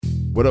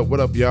What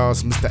up, y'all?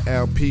 It's Mr.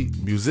 Al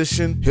Pete,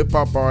 musician,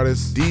 hip-hop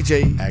artist,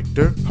 DJ,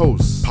 actor,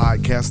 host,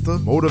 podcaster,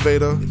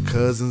 motivator, and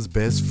cousin's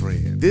best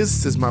friend.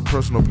 This is my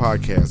personal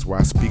podcast where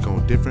I speak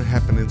on different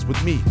happenings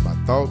with me, my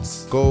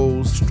thoughts,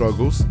 goals,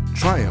 struggles,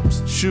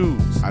 triumphs,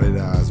 shoes,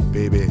 Adidas,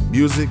 baby,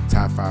 music,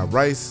 Thai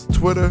rice,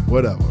 Twitter,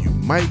 whatever. You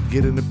might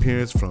get an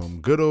appearance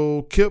from good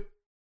old Kip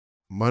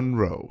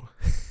Monroe.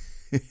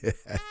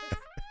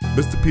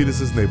 Mr.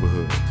 Peterson's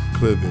Neighborhood,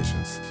 Clear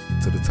Visions.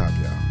 To the top,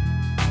 y'all.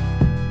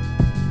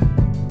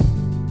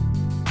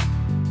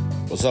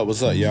 What's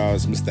up, y'all?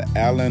 It's Mr.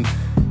 Allen.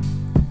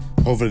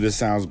 Hopefully this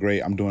sounds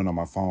great. I'm doing it on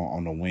my phone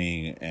on the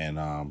wing.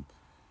 And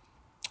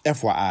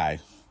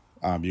FYI,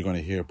 you're going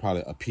to hear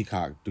probably a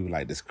peacock do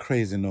like this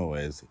crazy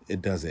noise.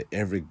 It does it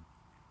every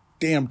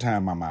damn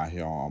time I'm out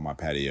here on my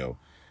patio.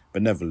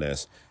 But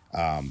nevertheless,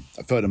 I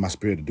felt in my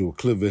spirit to do a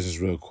Clear Visions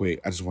real quick.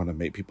 I just want to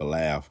make people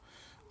laugh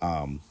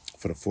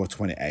for the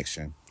 420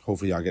 action.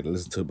 Hopefully y'all get to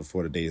listen to it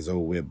before the day is over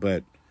with.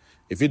 But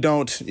if you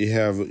don't, you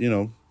have,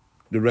 the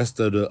rest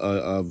of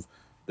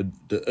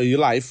your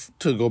life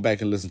to go back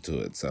and listen to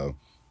it. So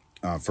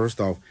first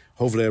off,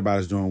 hopefully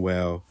everybody's doing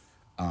well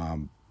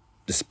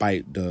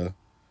despite the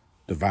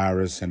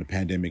virus and the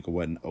pandemic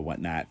or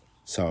whatnot.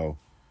 So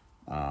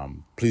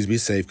please be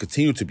safe.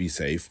 Continue to be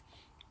safe.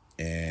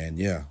 And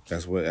yeah,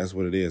 that's what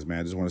it is, man.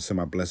 I just want to send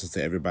my blessings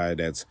to everybody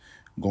that's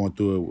going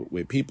through it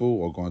with people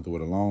or going through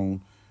it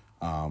alone.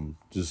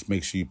 Just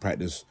make sure you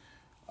practice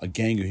a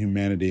gang of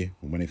humanity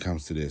when it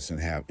comes to this and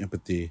have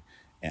empathy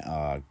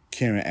and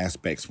caring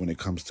aspects when it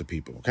comes to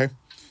people, okay?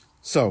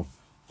 So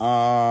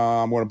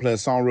I'm going to play a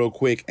song real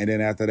quick, and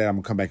then after that, I'm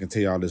going to come back and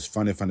tell y'all this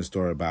funny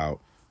story about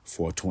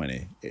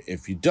 420.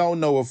 If you don't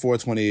know what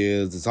 420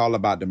 is, it's all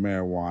about the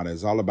marijuana.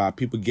 It's all about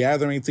people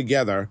gathering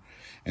together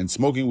and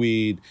smoking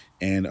weed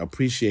and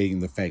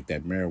appreciating the fact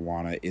that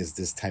marijuana is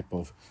this type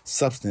of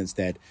substance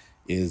that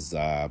is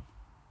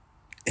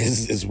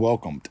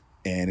welcomed,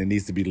 and it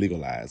needs to be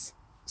legalized.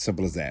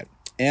 Simple as that.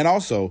 And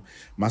also,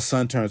 my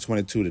son turned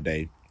 22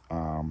 today.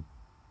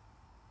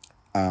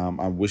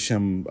 I wish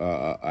him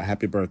a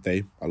happy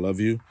birthday. I love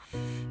you.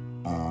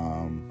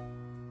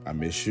 I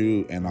miss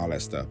you and all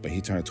that stuff. But he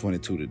turned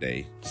 22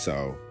 today,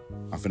 so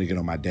I'm finna get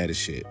on my daddy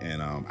shit.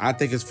 And I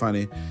think it's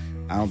funny.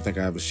 I don't think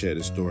I ever shared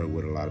this story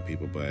with a lot of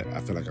people, but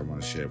I feel like I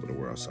want to share it with the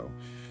world. So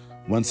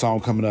one song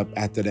coming up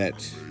after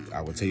that,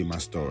 I will tell you my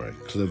story.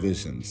 Clear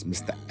Visions,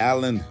 Mr.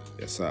 Allen.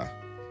 Yes, sir.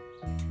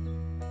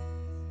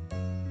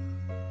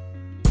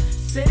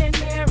 Sitting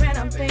here and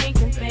I'm thinking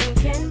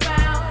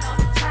about all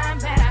the time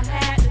that I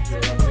had to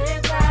do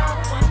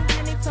without. One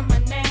minute to my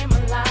name, a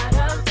lot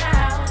of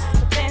doubt,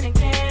 but then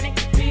again it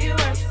could be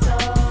worse. So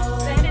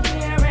sitting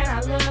here and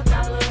I look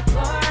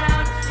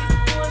around to see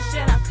the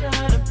bullshit I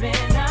could have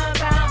been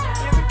about.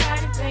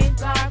 Everybody plays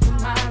dark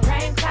with my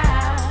rain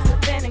cloud, but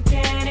then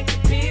again it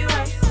could be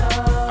worse. So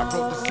I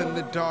wrote this in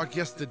the dark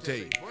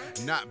yesterday,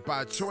 not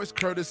by choice,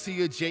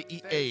 courtesy of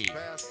JEA.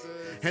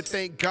 And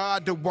thank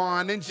God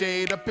DeJuan and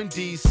Jade up in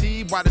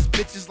D.C. Why this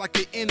bitch is like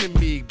an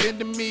enemy,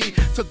 bending me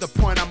to the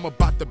point I'm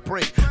about to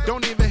break.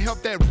 Don't even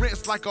help that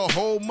rent's like a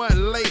whole month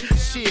late.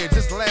 Shit,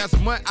 just last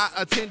month I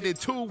attended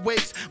 2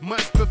 wakes.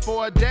 Months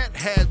before that,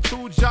 had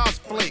 2 jaws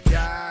flake.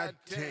 God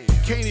damn.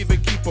 Can't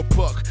even keep a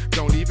buck,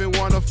 don't even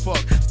wanna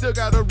fuck. Still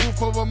got a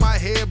roof over my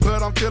head,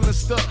 but I'm feeling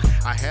stuck.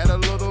 I had a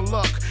little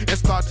luck and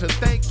started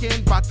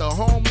thinking about the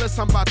homeless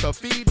I'm about to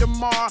feed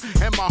tomorrow.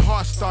 And my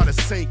heart started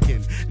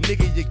sinking.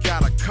 Nigga, you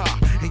got a car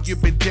and you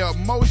been dealt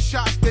more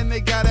shots than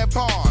they got at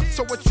bars.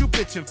 So what you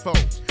bitching for?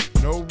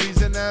 No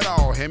reason at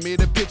all. Hand me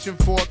the pitching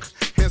fork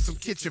and some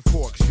kitchen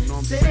forks. You know what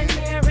I'm saying?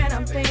 sitting here and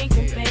I'm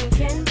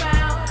thinking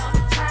about all the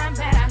time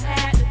that I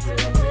had to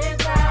do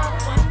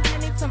without. One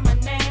minute to my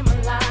name,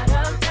 a lot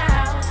of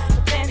doubt,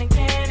 but then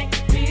again it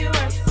could be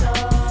worse. So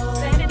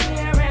sitting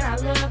here and I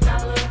look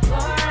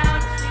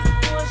around to see the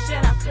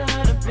bullshit I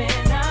could have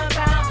been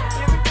about.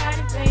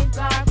 Everybody plays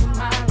dark with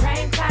my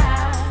rain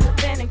cloud, but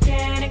then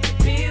again it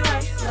could be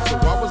worse. So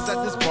I was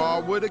at this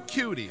bar with a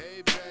cutie.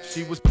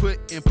 She was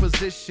put in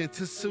position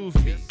to soothe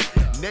me.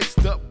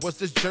 Next up was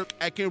this jerk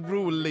acting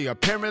rudely.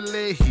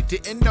 Apparently he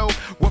didn't know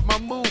what my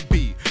mood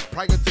be.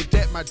 Prior to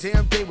that, my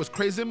damn day was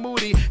crazy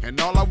moody, and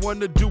all I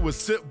wanted to do was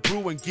sip,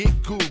 brew, and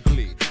get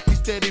googly. He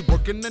steady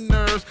working the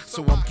nerves,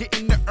 so I'm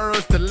getting the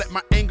urge to let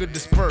my anger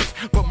disperse.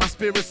 But my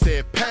spirit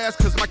said pass,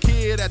 cause my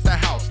kid at the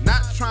house,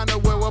 not trying to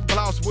wear a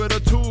blouse with a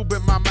tube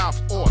in my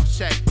mouth, or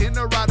shacked in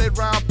a rotted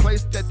round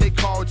place that they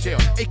call jail,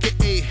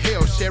 aka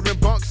hell, sharing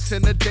bunks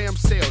in a damn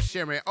cell,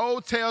 sharing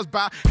old tales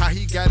about how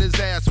he got his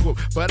ass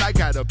whooped. But I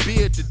got a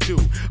bid to do.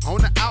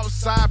 On the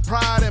outside,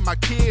 pride and my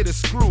kid is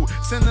screwed.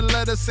 Send a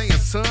letter saying,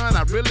 son,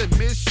 I really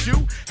miss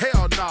you.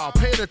 Hell no,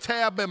 pay the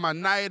tab and my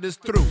night is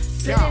through.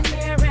 Sitting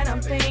here and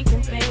I'm thinking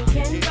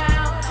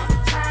about all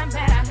the time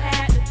that I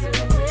had to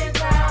do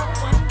without.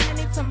 One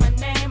minute to my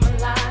name, a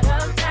lot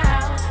of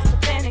doubt,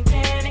 but then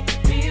again it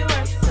could be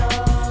worse. So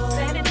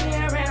sitting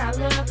here and I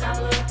look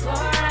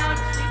around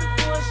to see the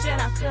bullshit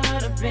I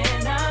could have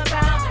been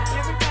about.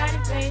 Everybody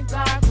plays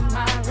dark with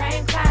my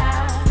rain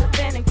cloud, but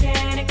then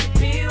again it could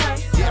be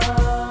worse.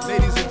 So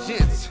Ladies and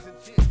gents,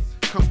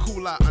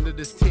 cool out under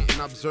this tent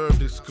and observe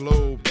this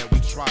globe that we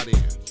trot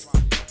in.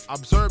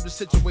 Observe the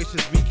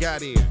situations we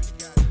got in,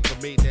 but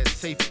made that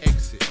safe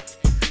exit.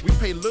 We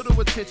pay little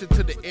attention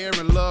to the air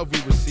and love we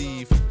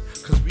receive,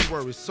 cause we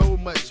worry so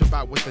much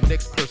about what the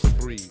next person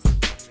breathes.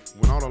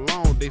 When all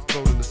alone, they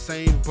float in the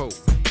same boat.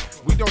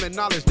 We don't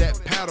acknowledge that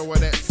paddle or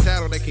that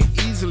saddle that can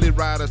easily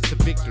ride us to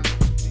victory.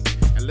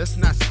 And let's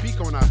not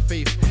speak on our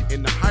faith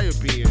in the higher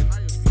being,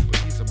 but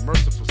he's a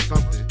merciful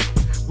something.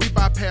 We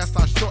bypass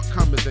our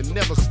shortcomings and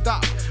never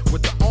stop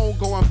with the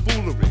ongoing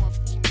foolery.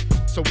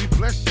 So we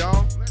bless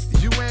y'all,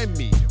 you and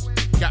me.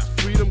 Got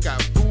freedom,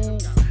 got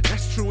food,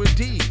 that's true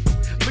indeed.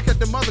 Look at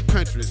them other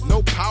countries,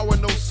 no power,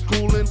 no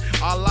schooling.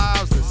 Our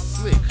lives are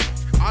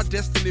slick, our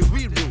destiny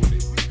we ruin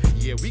it.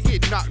 Yeah, we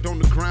get knocked on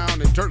the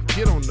ground and dirt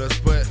get on us,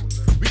 but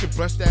we can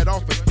brush that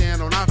off and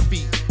stand on our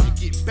feet and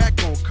get back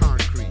on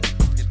concrete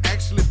and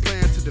actually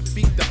plan to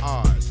defeat the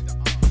odds.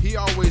 He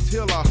always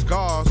heal our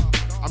scars.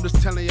 I'm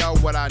just telling y'all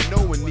what I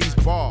know in these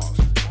bars.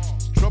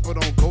 Trouble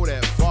don't go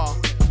that far.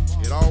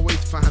 It always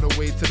find a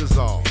way to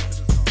dissolve.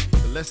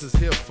 The lesson's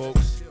here,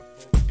 folks,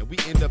 and we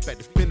end up at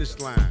the finish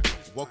line.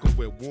 Welcome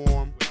with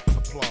warm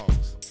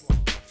applause.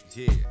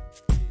 Yeah.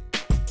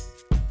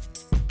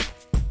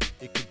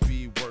 It could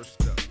be worse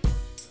though.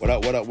 What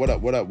up, what up, what up,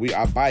 what up? We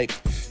are Bike,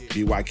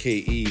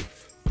 BYKE,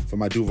 for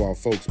my Duval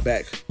folks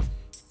back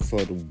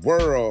for the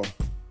world.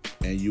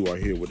 And you are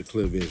here with the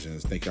Clear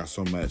Visions. Thank y'all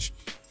so much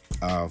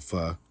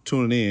for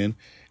tuning in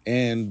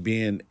and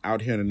being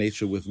out here in the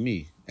nature with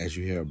me as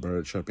you hear a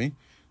bird chirping.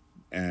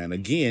 And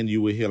again,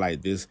 you will hear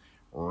like this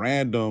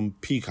random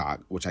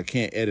peacock, which I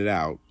can't edit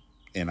out.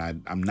 And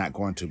I'm not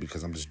going to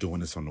because I'm just doing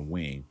this on the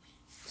wing.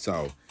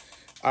 So,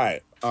 all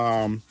right.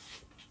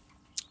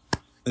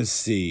 Let's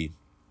see.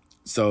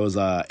 So it was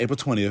April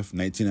 20th,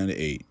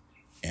 1998.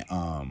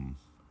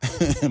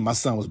 And my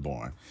son was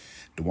born.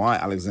 Dewan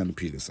Alexander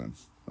Peterson.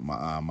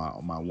 My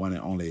one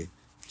and only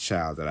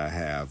child that I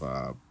have,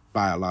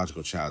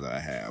 biological child that I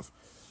have.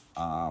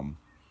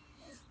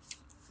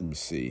 Let me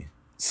see.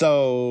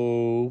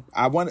 So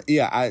I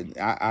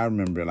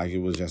remember like it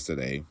was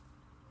yesterday,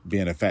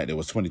 being the fact that it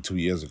was 22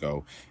 years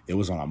ago. It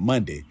was on a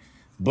Monday,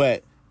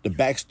 but the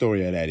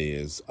backstory of that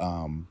is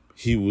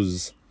he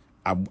was.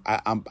 I'm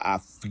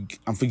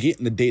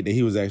forgetting the date that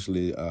he was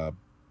actually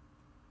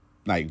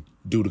like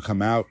due to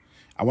come out.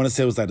 I want to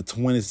say it was like the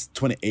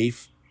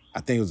 28th.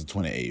 I think it was the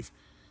 28th.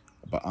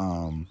 But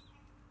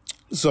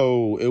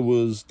so it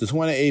was the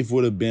 28th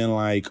would have been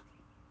like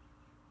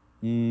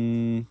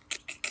maybe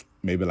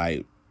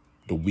like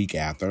the week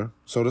after,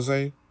 so to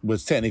say.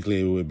 Which technically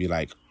it would be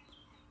like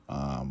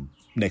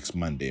next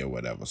Monday or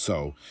whatever.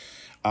 So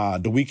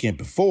the weekend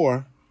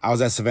before, I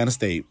was at Savannah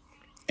State,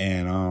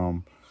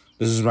 and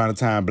this is around the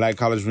time Black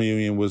College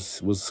Reunion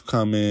was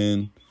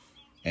coming,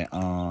 and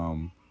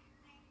oh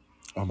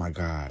my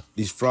God,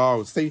 these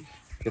frogs! See,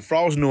 the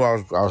frogs knew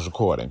I was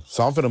recording,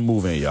 so I'm finna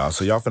move in, y'all.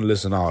 So y'all finna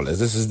listen to all this.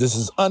 This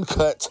is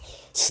uncut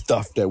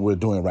stuff that we're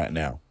doing right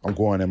now. I'm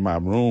going in my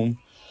room,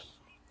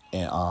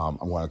 and I'm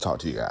going to talk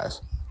to you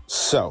guys.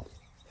 So,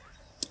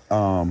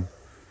 one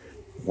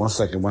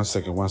second. All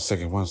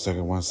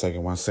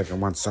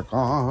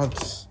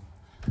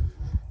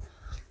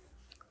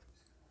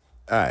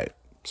right.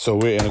 So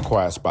we're in a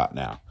quiet spot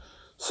now.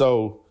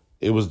 So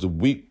it was the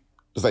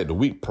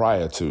weekend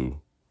prior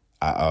to,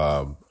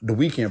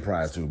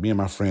 me and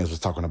my friends was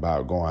talking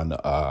about going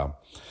to,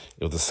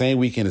 it was the same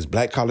weekend as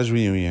Black College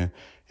Reunion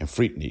and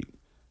Freaknik.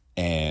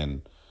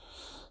 And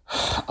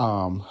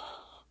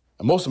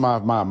most of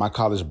my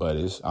college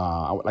buddies,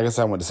 like I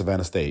said, I went to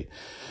Savannah State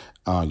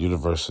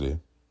University,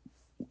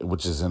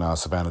 which is in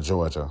Savannah,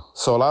 Georgia.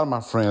 So a lot of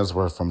my friends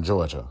were from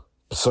Georgia.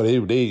 So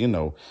they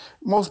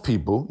most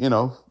people,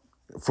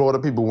 Florida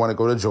people want to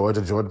go to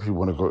Georgia. Georgia people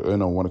want to go,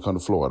 want to come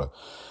to Florida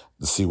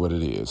to see what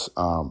it is.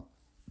 A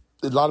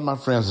lot of my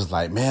friends was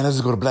like, man, let's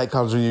just go to Black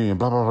College Reunion,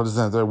 blah, blah, blah, this,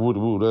 that, woo,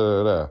 woo,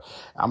 da, da, da.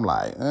 I'm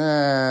like,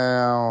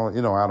 I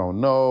don't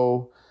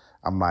know.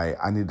 I'm like,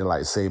 I need to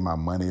like save my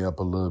money up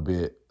a little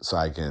bit so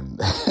I can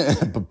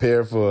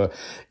prepare for,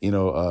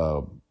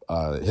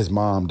 his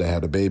mom to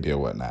have a baby or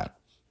whatnot.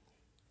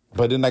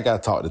 But then I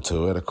got talked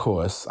to it. Of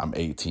course, I'm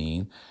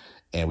 18,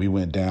 and we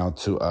went down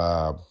to,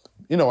 I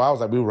was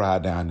like, we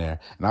ride down there.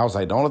 And I was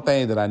like, the only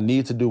thing that I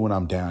need to do when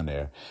I'm down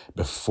there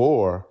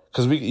before,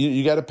 because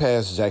you got to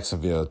pass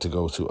Jacksonville to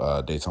go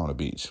to Daytona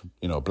Beach.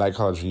 Black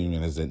College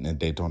Reunion is in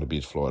Daytona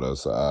Beach, Florida.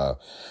 It's a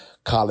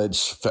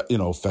college,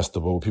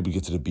 festival. People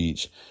get to the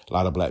beach. A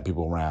lot of black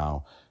people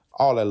around.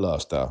 All that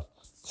love stuff.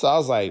 So I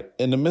was like,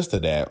 in the midst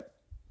of that,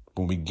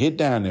 when we get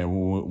down there,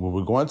 when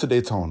we're going to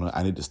Daytona,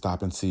 I need to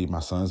stop and see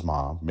my son's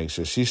mom, make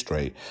sure she's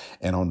straight.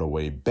 And on the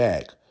way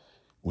back,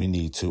 we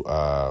need to,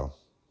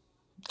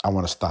 I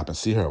want to stop and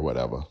see her or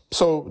whatever.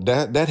 So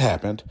that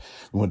happened.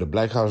 We went to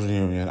Black College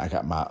Reunion. I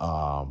got my,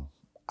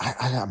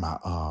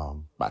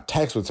 my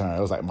tax return.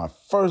 It was like my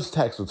first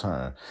tax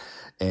return.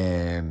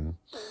 And,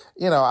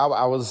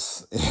 I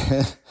was,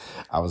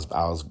 I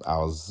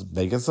was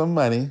making some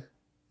money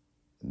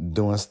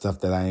doing stuff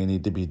that I ain't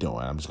need to be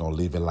doing. I'm just going to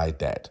leave it like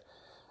that.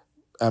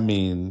 I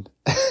mean,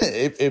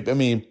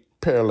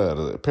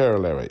 parallel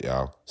it,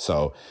 y'all.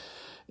 So,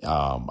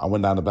 I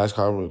went down to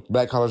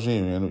Black College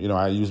Union. You know,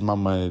 I used my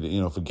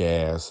money, for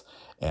gas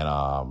and,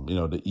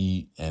 to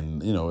eat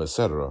and, et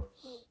cetera.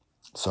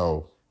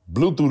 So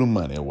blew through the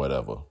money or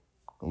whatever.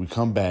 We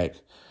come back.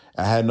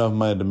 I had enough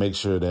money to make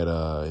sure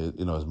that,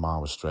 his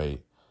mom was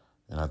straight.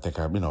 And I think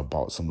I,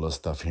 bought some little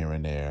stuff here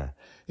and there.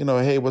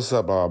 Hey, what's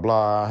up, blah,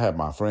 blah. I had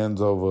my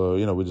friends over.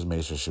 We just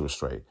made sure she was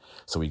straight.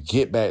 So we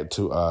get back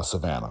to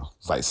Savannah.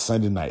 It's like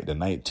Sunday night, the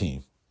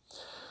 19th.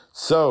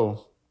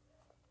 So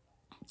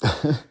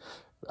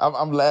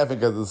I'm laughing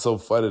because it's so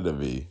funny to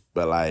me.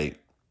 But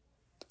like,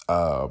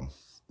 so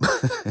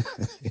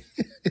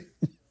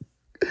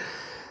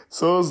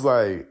it's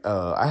like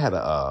I had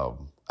a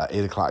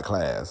 8 o'clock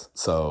class.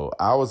 So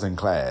I was in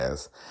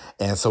class.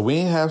 And so we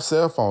didn't have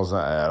cell phones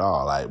at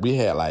all. Like we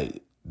had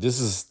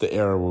this is the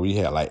era where we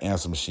had like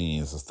answer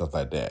machines and stuff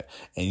like that.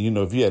 And,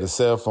 if you had a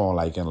cell phone,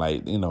 like in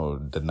like,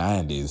 the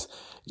 90s,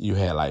 you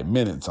had like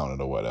minutes on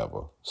it or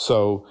whatever.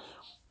 So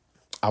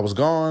I was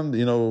gone,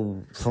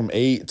 from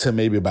 8 to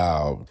maybe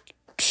about,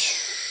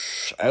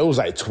 it was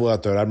like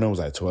 12:30. I remember it was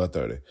like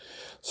 12:30.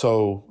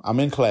 So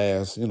I'm in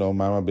class, mind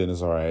my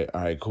business. All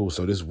right, cool.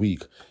 So this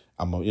week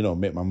I'm going to,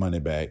 make my money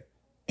back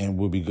and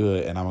we'll be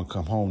good. And I'm going to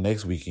come home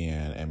next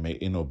weekend and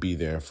be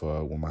there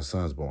for when my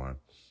son's born.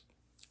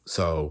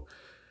 So,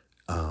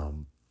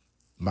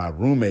 my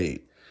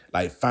roommate,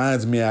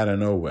 finds me out of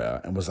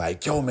nowhere and was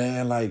like, yo,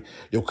 man,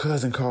 your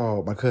cousin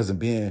called, my cousin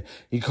Ben,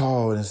 he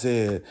called and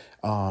said,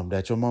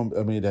 that your mom,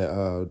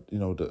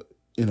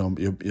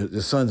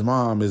 your son's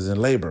mom is in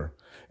labor.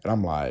 And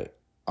I'm like,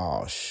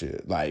 oh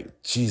shit,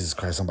 Jesus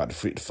Christ, I'm about to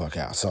freak the fuck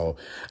out. So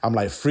I'm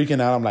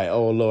freaking out. I'm like,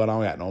 oh Lord, I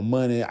don't got no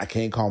money. I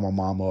can't call my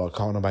mama or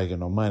call nobody, get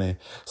no money.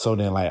 So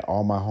then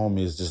all my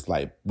homies just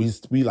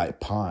we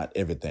pawned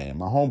everything.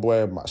 My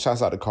homeboy,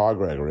 shouts out to Carl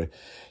Gregory.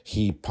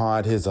 He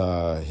pawned his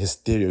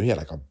stereo. He had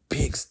a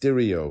big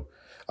stereo,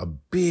 a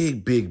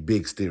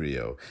big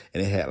stereo.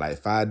 And it had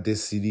 5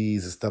 disc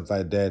CDs and stuff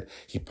like that.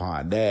 He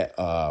pawned that.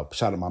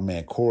 Shout out to my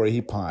man Corey.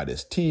 He pawned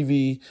his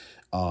TV.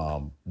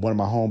 One of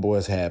my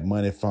homeboys had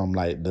money from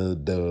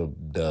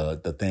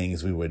the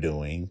things we were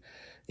doing,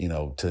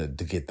 to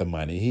get the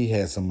money. He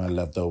had some money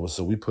left over.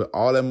 So we put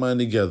all that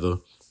money together.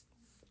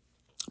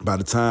 By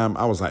the time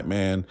I was like,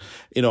 man,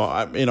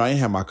 I didn't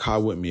have my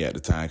car with me at the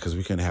time because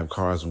we couldn't have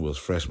cars when we was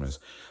freshmen.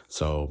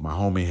 So my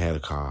homie had a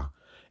car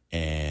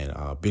and,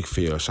 Big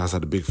Phil, shouts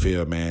out to Big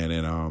Phil, man.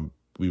 And,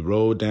 we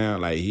rode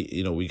down,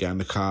 we got in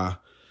the car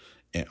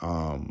and,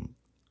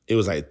 it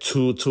was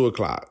 2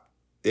 o'clock.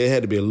 It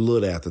had to be a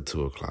little after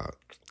 2 o'clock.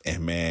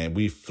 And man,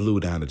 we flew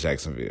down to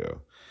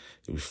Jacksonville.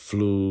 We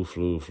flew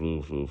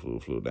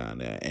down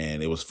there.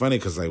 And it was funny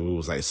because we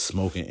was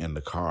smoking in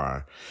the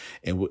car.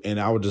 And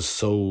I was just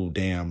so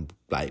damn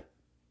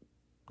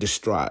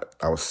distraught.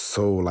 I was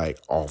so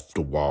off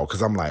the wall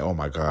because I'm like, oh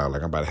my God,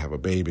 I'm about to have a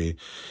baby.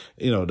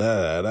 And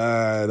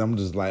I'm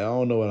just I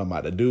don't know what I'm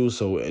about to do.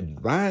 So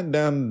riding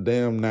down the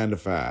damn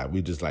 95,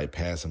 we just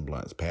passing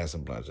blunts,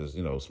 just,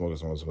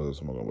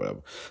 smoking,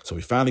 whatever. So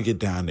we finally get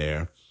down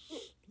there.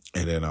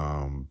 And then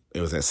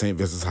it was at St.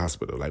 Vincent's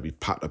Hospital. We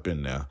popped up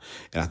in there.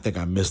 And I think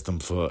I missed them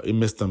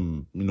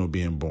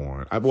being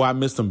born. I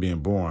missed them being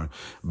born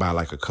by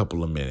a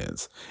couple of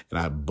minutes. And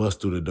I bust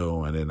through the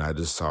door and then I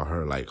just saw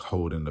her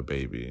holding the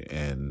baby.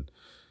 And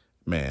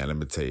man, let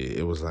me tell you,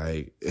 it was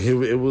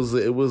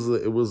it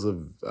was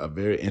a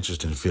very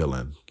interesting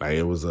feeling.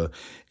 It was for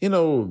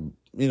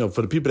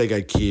the people that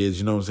got kids,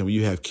 you know what I'm saying? When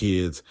you have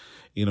kids,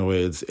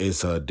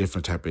 it's a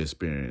different type of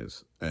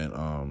experience.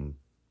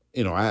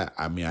 And I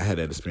had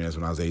that experience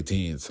when I was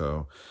 18,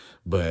 so,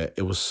 but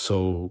it was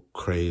so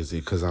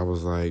crazy because I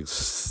was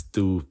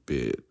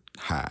stupid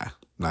high,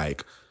 high,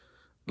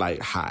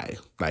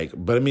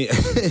 but I mean,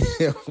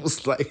 it was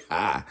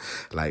high,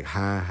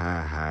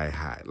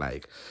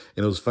 high.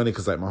 And it was funny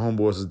because my homeboys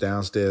was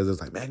downstairs. It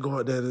was man, go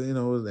out there,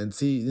 and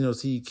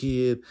see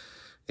kid.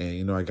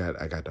 And, I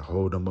got to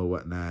hold them or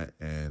whatnot.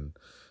 And,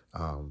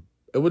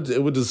 it was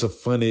just a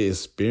funny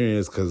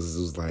experience because it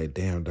was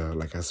damn, dog,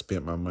 I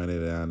spent my money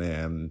down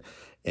there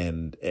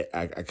and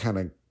I kind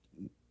of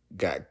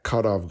got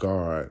caught off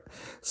guard.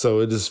 So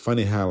it's just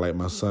funny how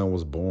my son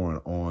was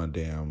born on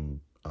damn,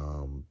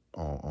 on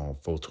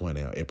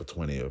 4/20 or April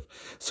 20th.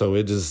 So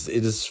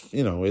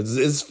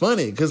it's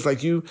funny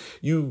because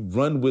you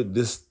run with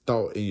this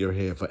thought in your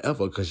head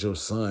forever because your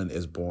son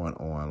is born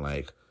on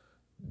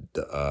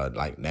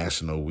the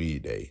National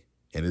Weed Day.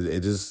 And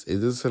it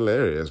is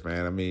hilarious,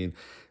 man. I mean,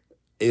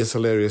 it's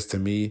hilarious to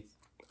me.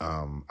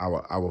 I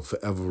will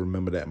forever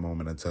remember that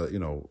moment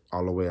until,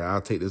 all the way. I'll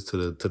take this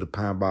to the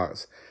Pine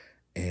Box.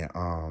 And,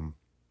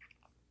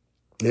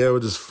 yeah, it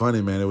was just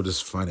funny, man. It was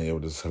just funny. It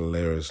was just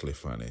hilariously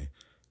funny.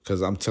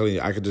 Cause I'm telling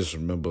you, I could just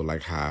remember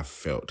how I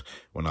felt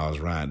when I was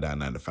riding down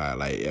 95.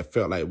 It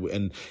felt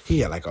and he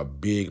had a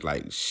big,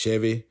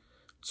 Chevy.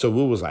 So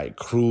we was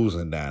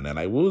cruising down there.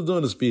 We was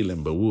doing the speed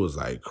limit, but we was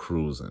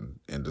cruising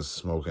and just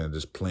smoking and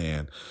just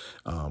playing.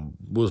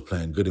 We was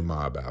playing Goody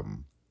Mob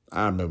album.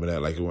 I remember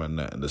that it wasn't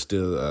nothing.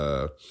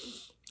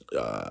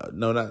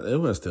 No, it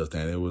wasn't Still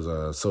Standing. It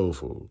was Soul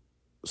Food.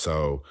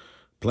 So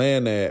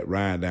playing that,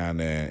 riding down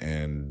there,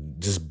 and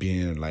just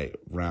being like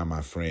around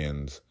my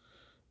friends,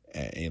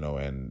 and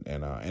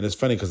and it's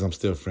funny because I'm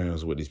still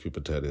friends with these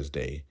people to this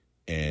day,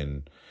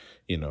 and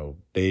they we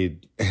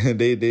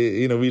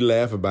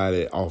laugh about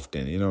it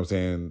often. You know what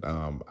I'm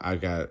saying? I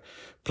got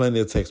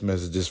plenty of text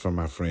messages from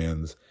my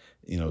friends,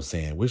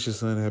 saying wish your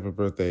son happy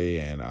birthday,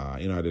 and I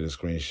did a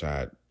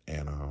screenshot,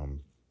 and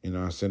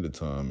I sent it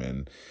to him,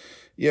 and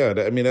yeah,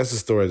 that's a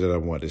story that I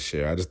want to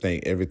share. I just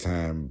think every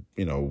time,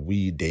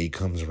 Weed Day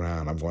comes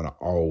around, I'm going to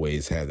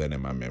always have that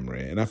in my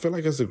memory. And I feel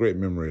like it's a great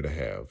memory to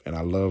have. And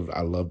I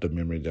love the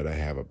memory that I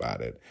have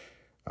about it.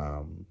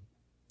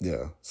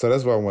 Yeah. So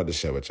that's what I wanted to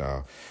share with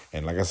y'all.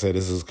 And like I said,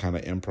 this is kind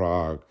of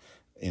improv.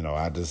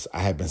 I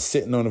have been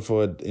sitting on it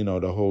for,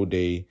 the whole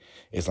day.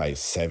 It's like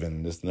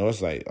 7. It's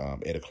like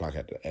 8 o'clock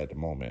at the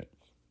moment.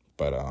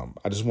 But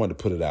I just wanted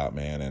to put it out,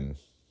 man. And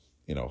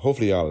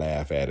hopefully y'all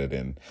laugh at it,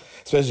 and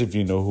especially if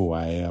you know who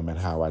I am and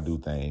how I do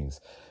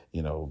things,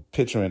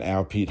 picturing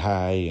Al Pete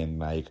high and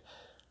like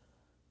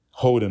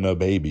holding a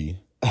baby.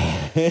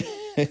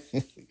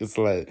 It's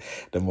like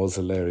the most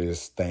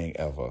hilarious thing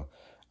ever.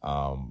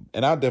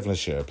 And I'll definitely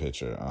share a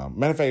picture.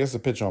 Matter of fact, it's a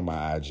picture on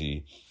my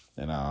IG,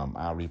 and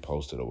I'll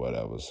repost it or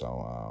whatever.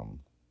 So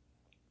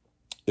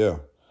yeah.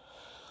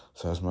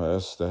 So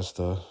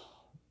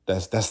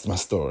that's my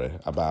story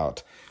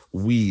about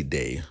Weed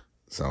Day.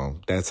 So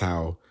that's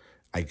how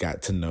I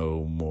got to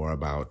know more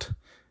about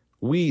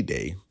Weed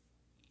Day,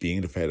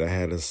 being the fact that I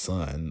had a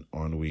son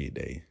on Weed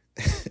Day.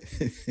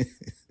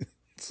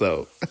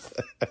 So,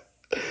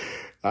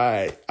 all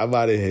right, I'm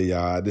out of here,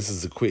 y'all. This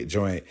is a quick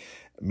joint.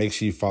 Make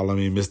sure you follow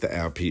me, Mr.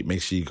 Al Pete.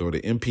 Make sure you go to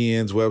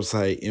MPN's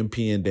website,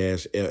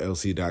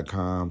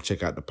 mpn-llc.com.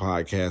 Check out the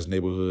podcast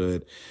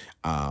Neighborhood,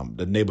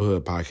 the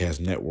Neighborhood Podcast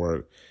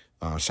Network.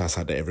 Shouts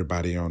out to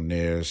everybody on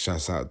there.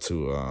 Shouts out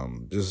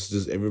to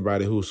just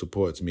everybody who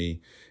supports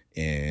me.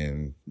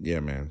 And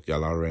yeah, man,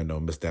 y'all already know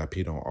Mr. Al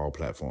Pete on all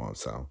platforms.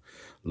 So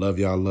love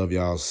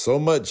y'all so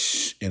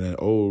much. In an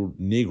old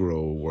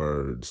Negro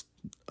words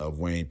of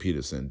Wayne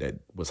Peterson, that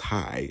was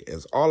high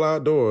as all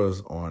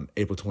outdoors on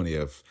April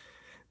 20th,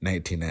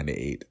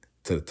 1998,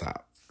 to the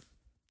top.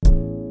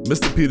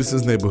 Mr.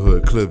 Peterson's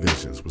Neighborhood Clear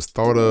Visions was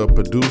thought of,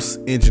 produced,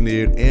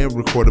 engineered, and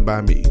recorded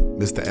by me,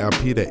 Mr. Al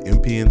Pete at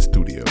MPN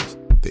Studios.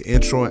 The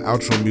intro and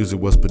outro music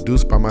was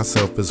produced by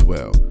myself as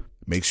well.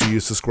 Make sure you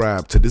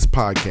subscribe to this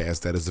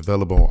podcast that is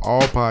available on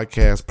all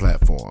podcast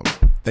platforms.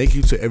 Thank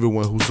you to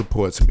everyone who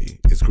supports me.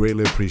 It's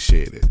greatly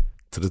appreciated.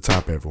 To the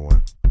top,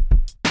 everyone.